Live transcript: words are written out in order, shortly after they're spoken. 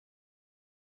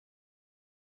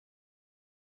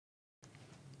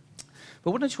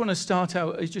But what I just want to start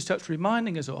out is just actually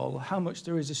reminding us all how much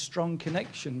there is a strong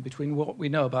connection between what we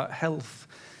know about health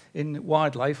in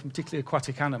wildlife, and particularly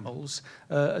aquatic animals,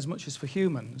 as much as for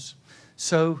humans.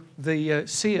 So the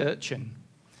sea urchin,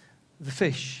 the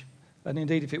fish, and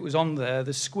indeed if it was on there,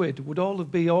 the squid, would all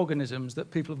be organisms that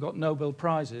people have got Nobel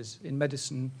Prizes in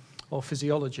medicine or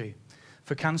physiology,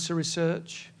 for cancer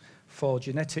research, for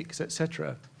genetics,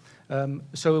 etc.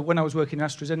 So when I was working in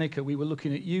AstraZeneca, we were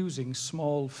looking at using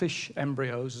small fish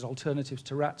embryos as alternatives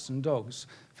to rats and dogs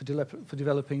for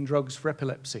developing drugs for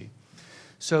epilepsy.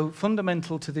 So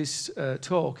fundamental to this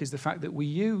talk is the fact that we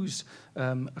use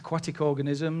aquatic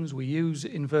organisms, we use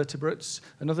invertebrates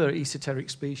and other esoteric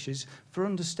species for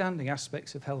understanding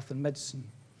aspects of health and medicine.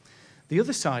 The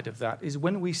other side of that is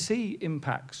when we see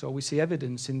impacts or we see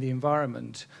evidence in the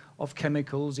environment of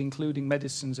chemicals, including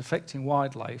medicines affecting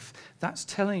wildlife, that's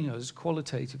telling us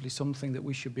qualitatively something that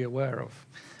we should be aware of.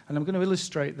 And I'm going to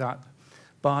illustrate that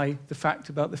by the fact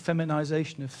about the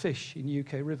feminization of fish in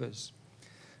UK rivers.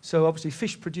 So obviously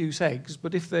fish produce eggs,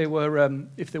 but if they were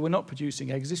not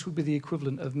producing eggs, this would be the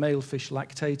equivalent of male fish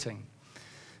lactating.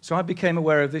 So I became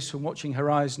aware of this from watching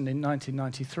Horizon in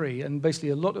 1993, and basically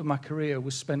a lot of my career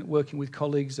was spent working with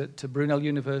colleagues at Brunel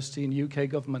University and UK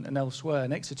government and elsewhere,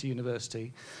 and Exeter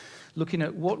University, looking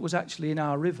at what was actually in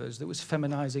our rivers that was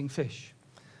feminizing fish.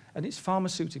 And it's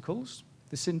pharmaceuticals,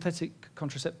 the synthetic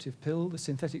contraceptive pill, the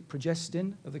synthetic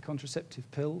progestin of the contraceptive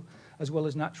pill, as well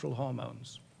as natural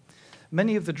hormones.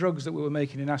 Many of the drugs that we were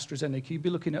making in AstraZeneca, you'd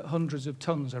be looking at hundreds of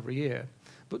tons every year.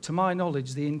 But to my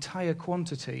knowledge, the entire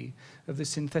quantity of the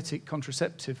synthetic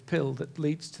contraceptive pill that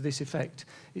leads to this effect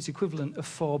is equivalent of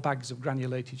 4 bags of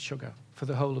granulated sugar for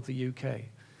the whole of the UK.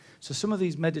 So some of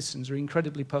these medicines are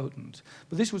incredibly potent.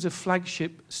 But this was a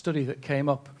flagship study that came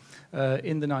up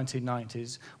in the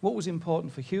 1990s. What was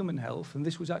important for human health, and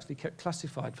this was actually kept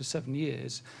classified for 7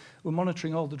 years, were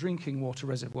monitoring all the drinking water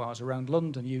reservoirs around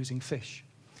London using fish,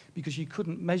 because you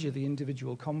couldn't measure the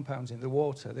individual compounds in the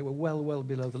water. They were well, well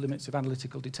below the limits of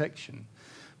analytical detection.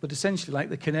 But essentially, like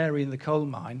the canary in the coal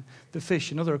mine, the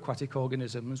fish and other aquatic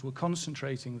organisms were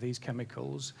concentrating these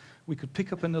chemicals. We could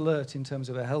pick up an alert in terms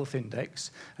of a health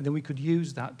index, and then we could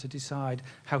use that to decide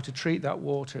how to treat that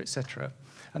water, etc.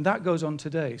 And that goes on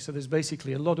today. So there's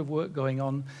basically a lot of work going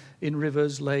on in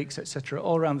rivers, lakes, etc.,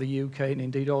 all around the UK and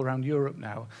indeed all around Europe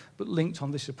now, but linked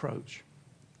on this approach.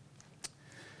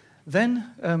 Then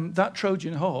that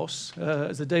Trojan horse,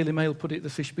 as the Daily Mail put it,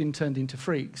 the fish being turned into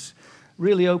freaks,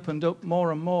 really opened up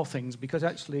more and more things, because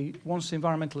actually once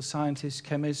environmental scientists,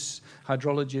 chemists,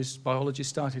 hydrologists, biologists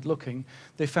started looking,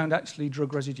 they found actually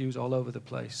drug residues all over the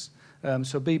place.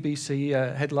 So BBC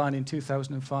headline in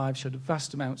 2005 showed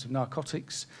vast amounts of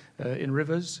narcotics in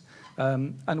rivers.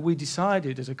 And we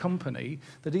decided as a company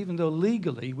that even though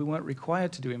legally we weren't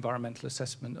required to do environmental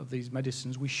assessment of these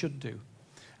medicines, we should do.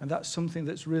 And that's something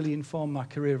that's really informed my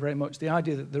career very much, the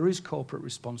idea that there is corporate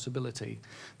responsibility.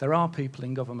 There are people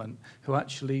in government who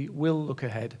actually will look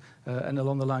ahead and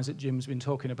along the lines that Jim's been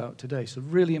talking about today. So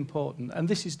really important, and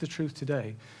this is the truth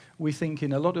today. We think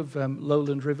in a lot of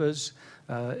lowland rivers,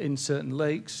 in certain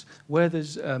lakes, where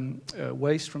there's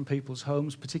waste from people's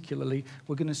homes particularly,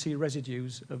 we're going to see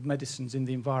residues of medicines in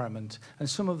the environment. And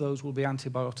some of those will be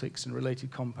antibiotics and related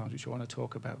compounds, which I want to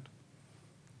talk about.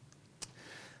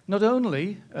 Not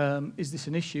only is this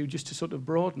an issue, just to sort of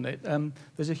broaden it,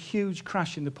 there's a huge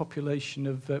crash in the population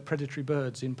of predatory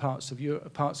birds in parts of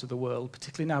Europe, parts of the world,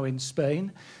 particularly now in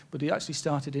Spain, but it actually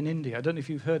started in India. I don't know if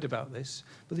you've heard about this,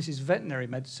 but this is veterinary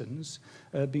medicines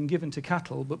being given to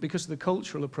cattle, but because of the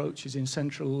cultural approaches in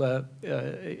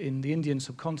in the Indian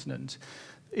subcontinent,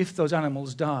 if those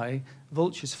animals die,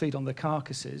 vultures feed on the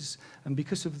carcasses, and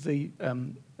because of the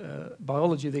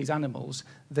biology of these animals,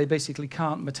 they basically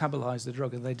can't metabolize the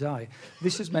drug and they die.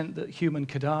 This has meant that human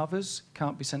cadavers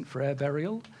can't be sent for air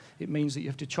burial. It means that you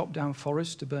have to chop down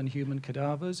forests to burn human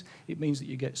cadavers. It means that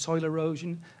you get soil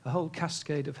erosion, a whole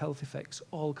cascade of health effects,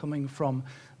 all coming from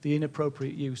the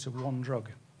inappropriate use of one drug.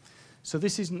 So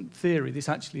this isn't theory, this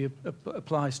actually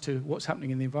applies to what's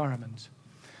happening in the environment.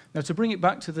 Now, to bring it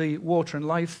back to the water and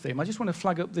life theme, I just want to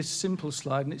flag up this simple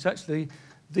slide, and it's actually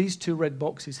these 2 red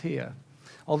boxes here.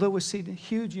 Although we're seeing a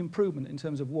huge improvement in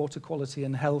terms of water quality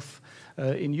and health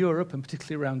in Europe, and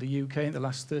particularly around the UK in the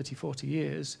last 30, 40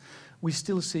 years, we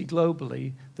still see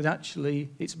globally that actually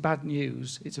it's bad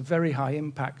news. It's a very high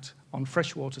impact on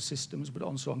freshwater systems, but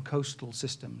also on coastal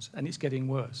systems, and it's getting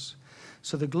worse.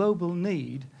 So the global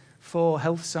need for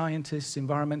health scientists,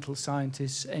 environmental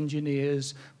scientists,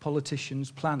 engineers, politicians,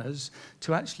 planners,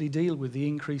 to actually deal with the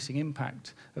increasing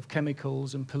impact of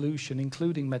chemicals and pollution,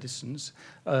 including medicines,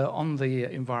 on the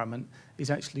environment, is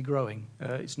actually growing.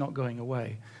 It's not going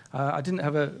away. I didn't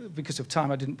have because of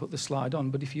time, I didn't put the slide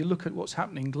on, but if you look at what's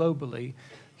happening globally,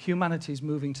 humanity is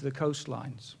moving to the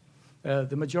coastlines.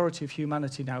 The majority of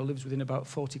humanity now lives within about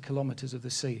 40 kilometers of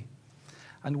the sea.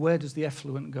 And where does the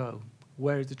effluent go?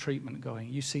 Where is the treatment going?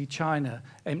 You see China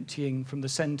emptying from the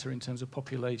center in terms of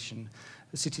population.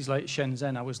 The cities like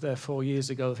Shenzhen, I was there 4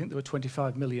 years ago, I think there were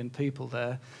 25 million people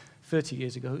there. 30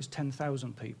 years ago, it was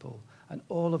 10,000 people. And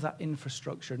all of that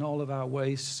infrastructure and all of our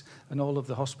wastes and all of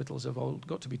the hospitals have all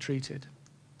got to be treated.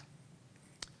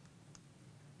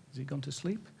 Has he gone to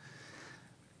sleep?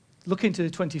 Looking to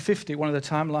 2050, one of the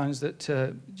timelines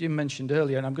that Jim mentioned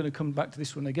earlier, and I'm going to come back to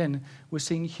this one again, we're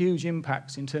seeing huge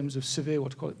impacts in terms of severe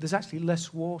water quality. There's actually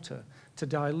less water to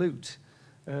dilute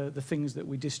the things that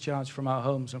we discharge from our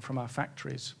homes and from our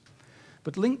factories.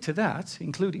 But linked to that,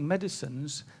 including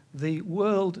medicines, the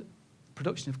world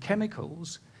production of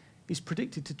chemicals is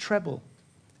predicted to treble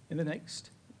in the next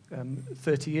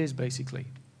 30 years, basically.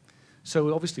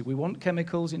 So obviously we want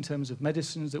chemicals in terms of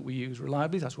medicines that we use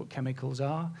reliably. That's what chemicals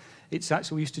are. It's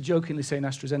actually, we used to jokingly say in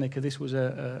AstraZeneca, this was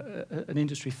an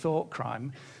industry thought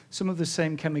crime. Some of the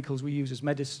same chemicals we use as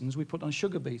medicines, we put on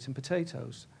sugar beet and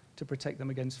potatoes to protect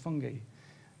them against fungi.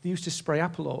 They used to spray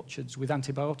apple orchards with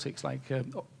antibiotics like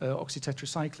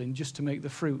oxytetracycline just to make the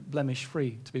fruit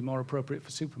blemish-free, to be more appropriate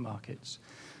for supermarkets.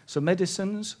 So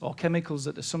medicines or chemicals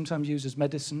that are sometimes used as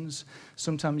medicines,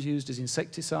 sometimes used as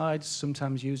insecticides,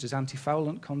 sometimes used as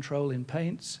antifoulant control in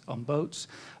paints, on boats,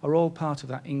 are all part of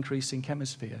that increasing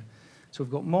chemisphere. So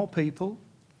we've got more people,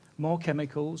 more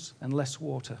chemicals, and less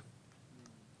water.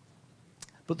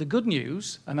 But the good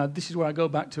news, and this is where I go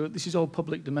back to it, this is all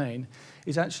public domain,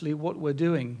 is actually what we're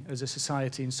doing as a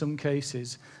society in some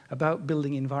cases about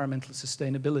building environmental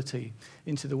sustainability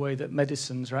into the way that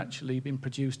medicines are actually being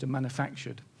produced and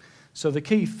manufactured. So the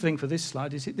key thing for this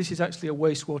slide is this is actually a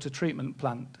wastewater treatment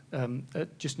plant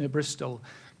just near Bristol.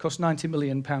 It cost £90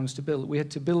 million to build. We had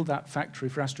to build that factory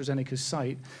for AstraZeneca's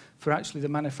site for actually the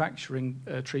manufacturing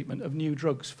treatment of new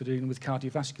drugs for dealing with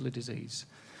cardiovascular disease.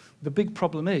 The big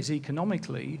problem is,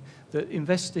 economically, that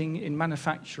investing in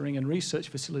manufacturing and research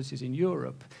facilities in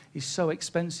Europe is so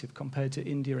expensive compared to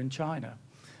India and China.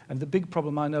 And the big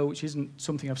problem I know, which isn't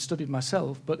something I've studied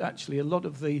myself, but actually a lot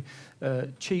of the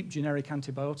cheap generic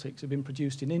antibiotics have been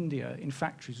produced in India in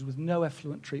factories with no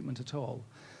effluent treatment at all.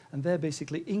 And they're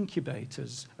basically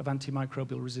incubators of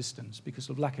antimicrobial resistance because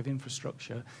of lack of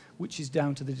infrastructure, which is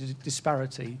down to the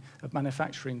disparity of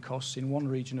manufacturing costs in one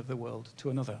region of the world to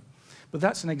another. But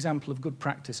that's an example of good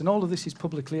practice. And all of this is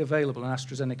publicly available on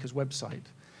AstraZeneca's website.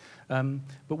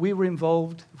 But we were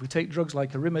involved. If we take drugs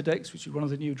like Arimidex, which is one of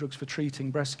the new drugs for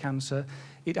treating breast cancer,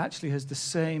 it actually has the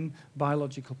same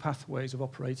biological pathways of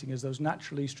operating as those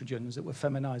natural estrogens that were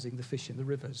feminizing the fish in the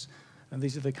rivers. And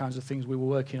these are the kinds of things we were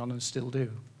working on and still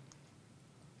do.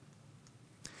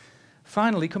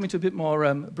 Finally, coming to a bit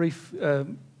more brief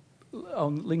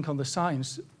link on the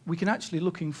science, we can actually,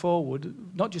 looking forward,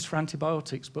 not just for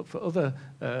antibiotics, but for other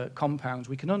compounds,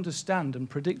 we can understand and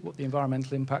predict what the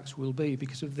environmental impacts will be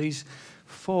because of these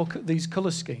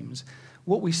colour schemes.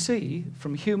 What we see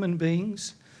from human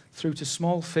beings through to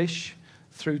small fish,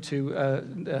 through to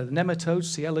nematodes,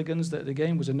 C. elegans, that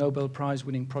again was a Nobel Prize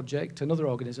winning project, and other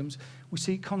organisms, we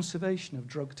see conservation of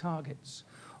drug targets.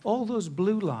 All those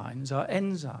blue lines are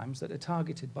enzymes that are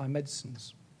targeted by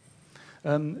medicines.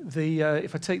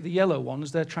 If I take the yellow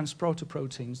ones, they're transporter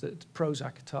proteins that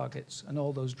Prozac targets and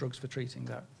all those drugs for treating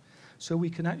that. So we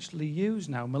can actually use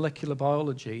now molecular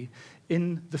biology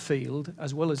in the field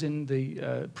as well as in the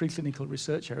preclinical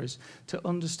research areas to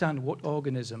understand what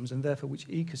organisms and therefore which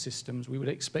ecosystems we would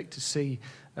expect to see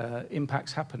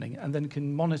impacts happening, and then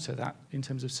can monitor that in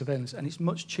terms of surveillance. And it's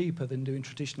much cheaper than doing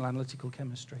traditional analytical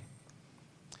chemistry.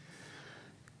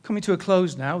 Coming to a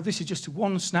close now, this is just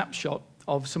one snapshot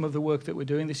of some of the work that we're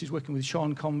doing. This is working with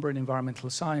Sean Comber in Environmental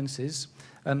Sciences.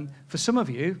 For some of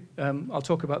you, I'll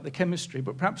talk about the chemistry,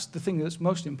 but perhaps the thing that's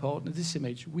most important is this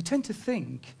image. We tend to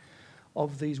think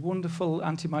of these wonderful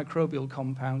antimicrobial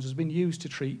compounds as being used to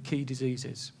treat key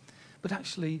diseases. But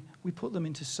actually, we put them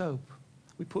into soap.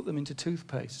 We put them into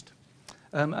toothpaste.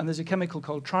 And there's a chemical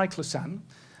called triclosan,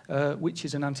 which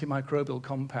is an antimicrobial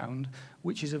compound,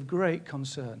 which is of great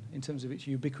concern in terms of its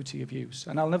ubiquity of use.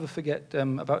 And I'll never forget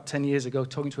about 10 years ago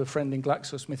talking to a friend in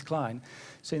GlaxoSmithKline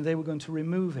saying they were going to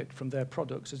remove it from their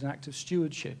products as an act of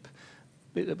stewardship,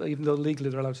 even though legally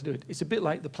they're allowed to do it. It's a bit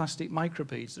like the plastic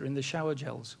microbeads that are in the shower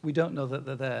gels. We don't know that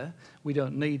they're there. We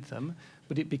don't need them.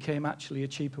 but it became actually a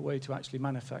cheaper way to actually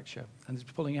manufacture, and it's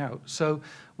pulling out. So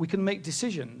we can make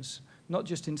decisions, not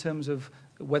just in terms of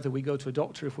whether we go to a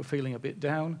doctor if we're feeling a bit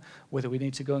down, whether we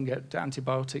need to go and get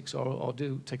antibiotics or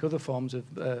take other forms of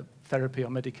therapy or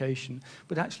medication,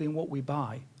 but actually in what we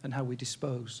buy and how we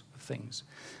dispose of things.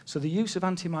 So the use of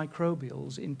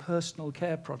antimicrobials in personal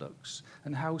care products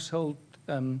and household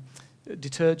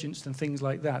detergents and things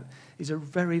like that is a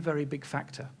very, very big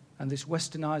factor. And this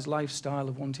westernized lifestyle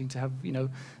of wanting to have, you know,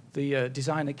 the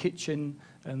designer kitchen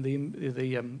and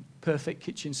the perfect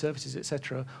kitchen services,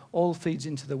 etc., all feeds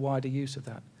into the wider use of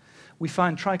that. We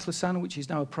find triclosan, which is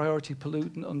now a priority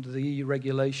pollutant under the EU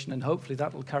regulation, and hopefully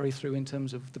that will carry through in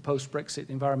terms of the post-Brexit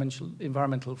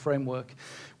environmental framework.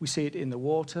 We see it in the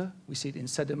water, we see it in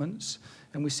sediments,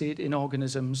 and we see it in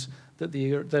organisms that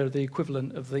they're the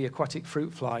equivalent of the aquatic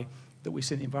fruit fly that we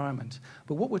see in the environment.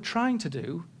 But what we're trying to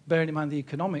do, bearing in mind the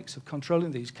economics of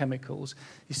controlling these chemicals,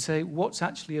 is say what's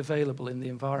actually available in the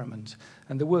environment.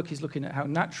 And the work is looking at how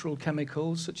natural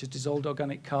chemicals, such as dissolved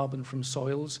organic carbon from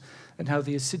soils, and how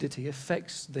the acidity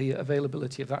affects the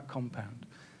availability of that compound.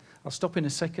 I'll stop in a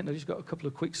second. I've just got a couple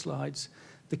of quick slides.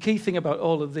 The key thing about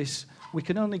all of this, we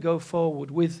can only go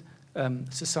forward with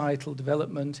societal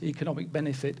development, economic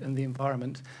benefit, and the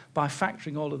environment by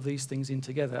factoring all of these things in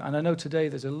together. And I know today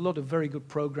there's a lot of very good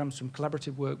programs from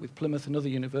collaborative work with Plymouth and other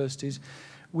universities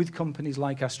with companies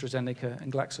like AstraZeneca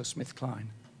and GlaxoSmithKline.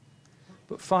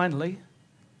 But finally,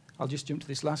 I'll just jump to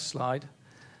this last slide.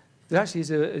 There actually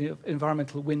is an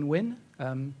environmental win-win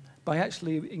by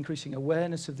actually increasing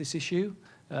awareness of this issue.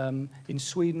 In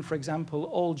Sweden, for example,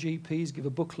 all GPs give a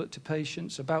booklet to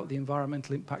patients about the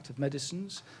environmental impact of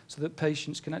medicines so that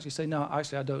patients can actually say, no,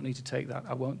 actually, I don't need to take that.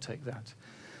 I won't take that.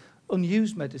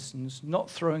 Unused medicines, not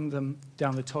throwing them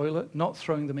down the toilet, not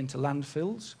throwing them into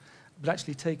landfills, but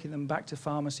actually taking them back to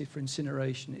pharmacy for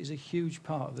incineration is a huge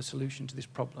part of the solution to this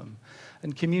problem.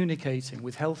 And communicating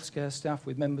with healthcare staff,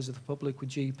 with members of the public,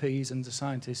 with GPs and the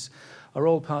scientists are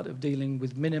all part of dealing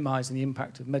with minimising the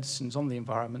impact of medicines on the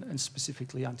environment and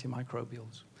specifically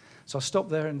antimicrobials. So I'll stop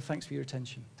there and thanks for your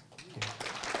attention.